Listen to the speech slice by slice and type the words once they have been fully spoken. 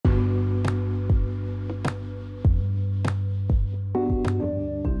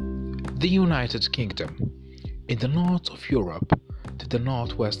The United Kingdom. In the north of Europe, to the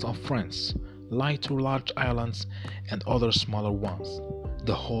northwest of France, lie two large islands and other smaller ones.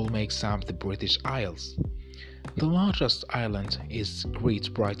 The whole makes up the British Isles. The largest island is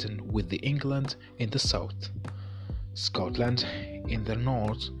Great Britain with the England in the south, Scotland in the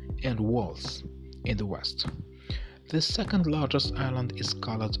north and Wales in the west. The second largest island is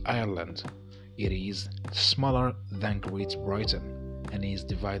called Ireland. It is smaller than Great Britain and is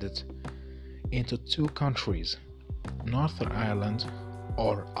divided into two countries, Northern Ireland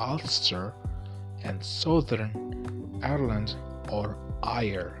or Ulster and Southern Ireland or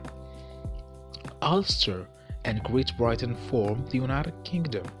Eire. Ulster and Great Britain form the United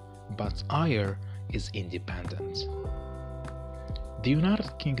Kingdom, but Eire is independent. The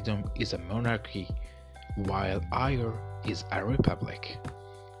United Kingdom is a monarchy, while Eire is a republic.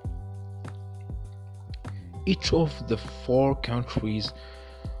 Each of the four countries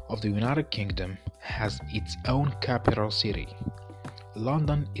of the United Kingdom has its own capital city.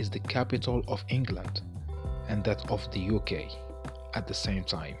 London is the capital of England and that of the UK at the same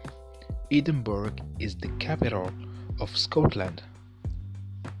time. Edinburgh is the capital of Scotland.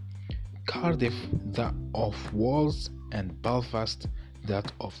 Cardiff that of Wales and Belfast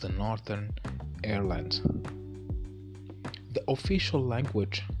that of the Northern Ireland. The official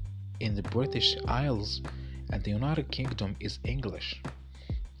language in the British Isles and the United Kingdom is English.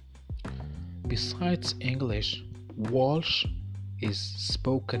 Besides English, Welsh is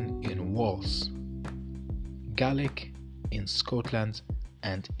spoken in Wales, Gaelic in Scotland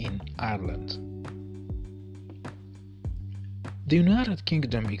and in Ireland. The United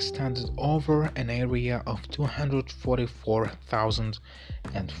Kingdom extended over an area of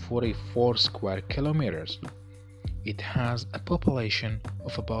 244,044 square kilometers. It has a population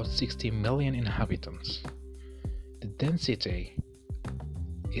of about 60 million inhabitants. The density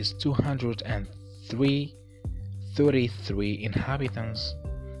is 233 inhabitants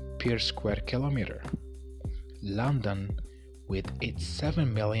per square kilometer. London, with its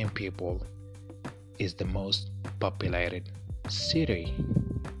 7 million people, is the most populated city.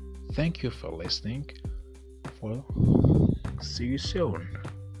 Thank you for listening. See you soon.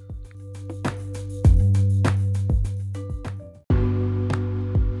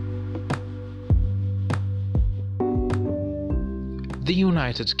 The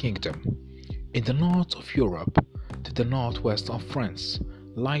United Kingdom. In the north of Europe, to the northwest of France,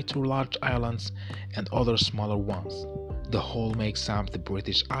 lie two large islands and other smaller ones. The whole makes up the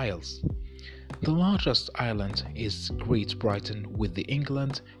British Isles. The largest island is Great Britain with the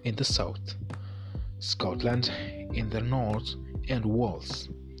England in the south, Scotland in the north and Wales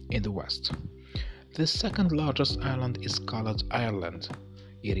in the west. The second largest island is called Ireland.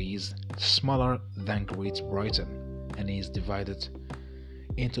 It is smaller than Great Britain and is divided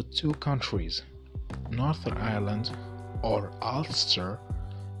into two countries, Northern Ireland or Ulster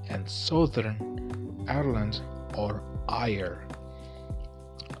and Southern Ireland or Eire.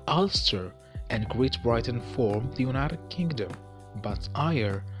 Ulster and Great Britain form the United Kingdom, but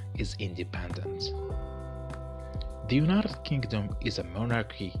Eire is independent. The United Kingdom is a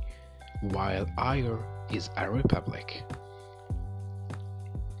monarchy, while Eire is a republic.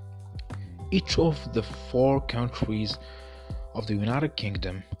 Each of the four countries of the United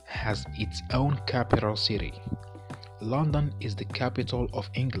Kingdom has its own capital city. London is the capital of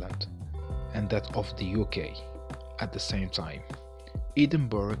England and that of the UK at the same time.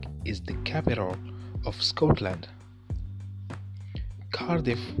 Edinburgh is the capital of Scotland.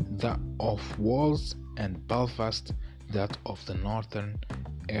 Cardiff that of Wales and Belfast that of the Northern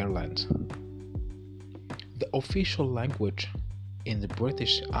Ireland. The official language in the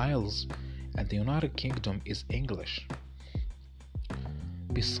British Isles and the United Kingdom is English.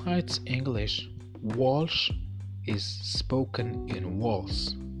 Besides English, Welsh is spoken in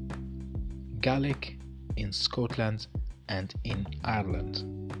Wales, Gaelic in Scotland and in Ireland.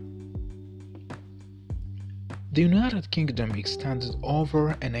 The United Kingdom extended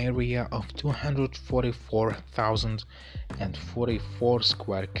over an area of 244,044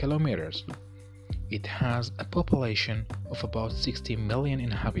 square kilometers. It has a population of about 60 million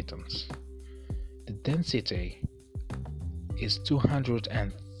inhabitants. The density is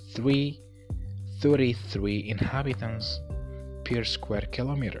 233 inhabitants per square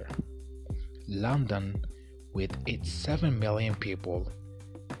kilometer. London, with its 7 million people,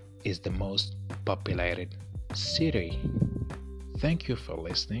 is the most populated city. Thank you for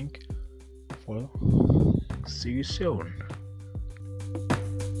listening. See you soon.